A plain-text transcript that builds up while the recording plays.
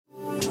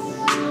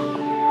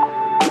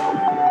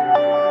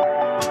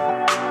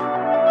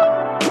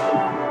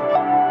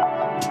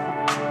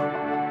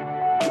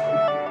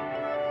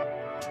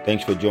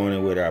Thanks for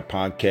joining with our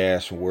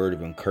podcast, Word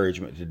of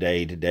Encouragement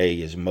today.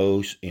 Today is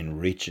most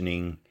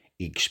enriching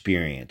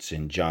experience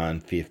in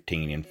John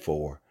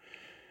 15:4.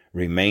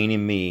 Remain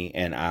in me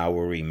and I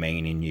will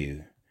remain in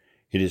you.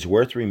 It is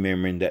worth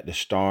remembering that the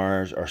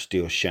stars are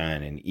still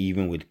shining,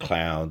 even with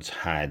clouds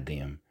hide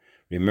them.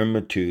 Remember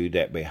too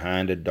that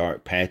behind the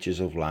dark patches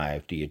of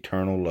life, the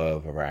eternal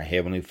love of our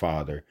Heavenly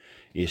Father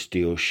is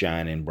still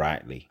shining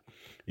brightly.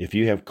 If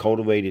you have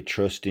cultivated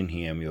trust in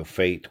Him, your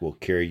faith will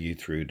carry you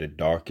through the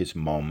darkest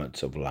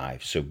moments of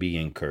life. So be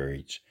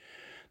encouraged.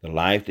 The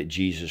life that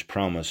Jesus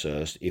promised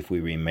us, if we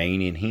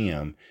remain in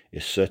Him,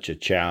 is such a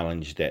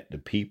challenge that the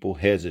people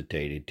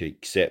hesitated to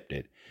accept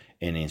it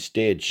and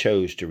instead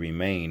chose to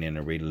remain in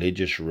a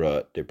religious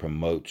rut that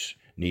promotes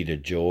neither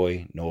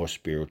joy nor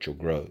spiritual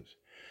growth.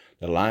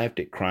 The life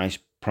that Christ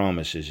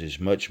promises is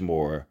much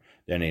more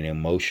than an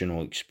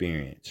emotional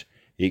experience.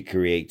 It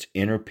creates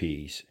inner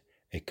peace,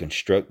 a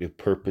constructive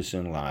purpose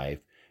in life,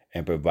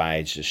 and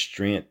provides the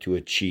strength to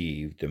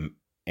achieve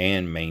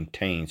and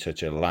maintain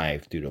such a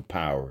life through the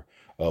power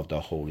of the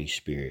Holy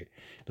Spirit.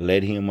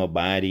 Let Him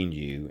abide in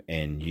you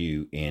and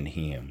you in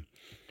Him.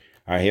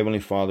 Our Heavenly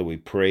Father, we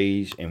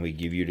praise and we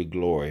give you the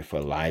glory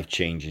for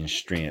life-changing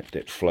strength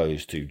that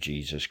flows through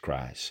Jesus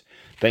Christ.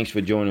 Thanks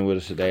for joining with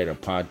us today at our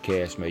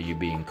podcast. May you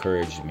be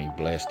encouraged and be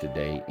blessed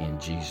today. In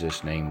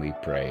Jesus' name we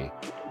pray.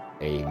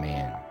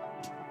 Amen.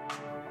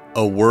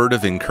 A Word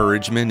of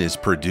Encouragement is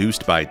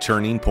produced by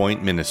Turning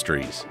Point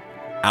Ministries.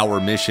 Our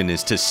mission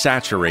is to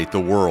saturate the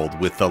world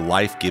with the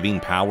life-giving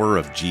power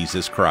of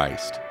Jesus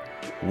Christ.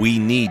 We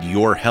need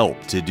your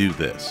help to do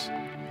this.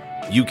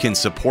 You can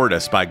support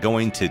us by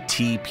going to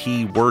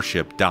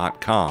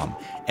tpworship.com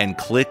and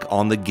click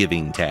on the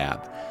Giving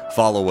tab.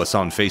 Follow us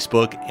on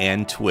Facebook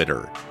and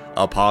Twitter.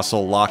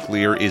 Apostle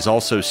Locklear is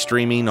also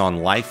streaming on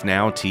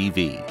LifeNow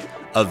TV.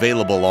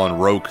 Available on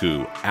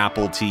Roku,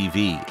 Apple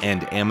TV,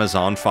 and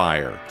Amazon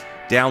Fire.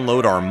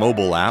 Download our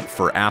mobile app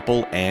for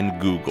Apple and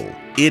Google.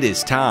 It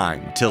is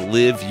time to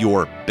live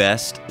your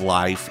best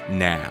life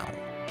now.